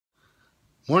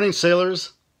Morning,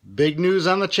 sailors. Big news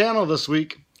on the channel this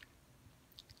week.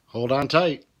 Hold on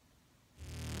tight.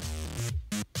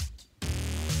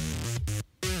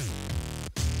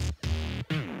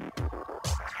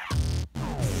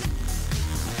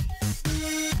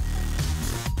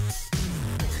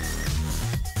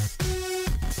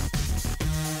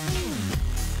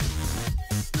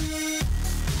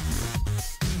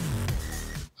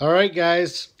 All right,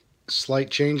 guys. Slight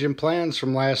change in plans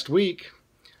from last week.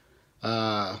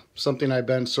 Something I've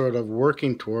been sort of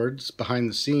working towards behind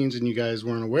the scenes, and you guys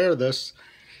weren't aware of this,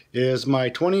 is my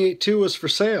 28-2 is for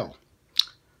sale.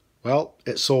 Well,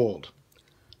 it sold.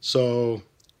 So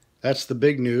that's the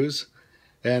big news.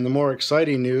 And the more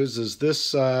exciting news is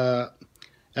this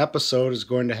episode is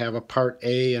going to have a part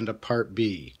A and a part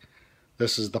B.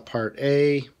 This is the part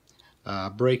A,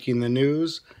 breaking the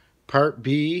news. Part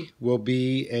B will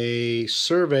be a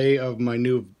survey of my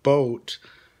new boat.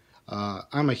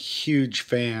 I'm a huge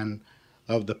fan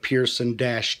of the Pearson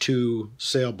Dash 2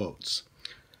 sailboats.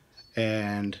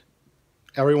 And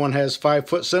everyone has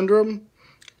 5-foot syndrome.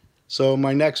 So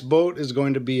my next boat is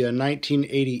going to be a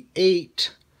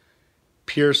 1988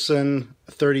 Pearson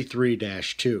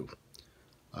 33-2.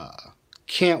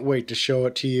 Can't wait to show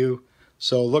it to you.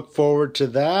 So look forward to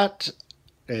that.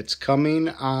 It's coming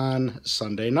on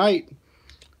Sunday night.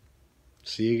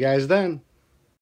 See you guys then.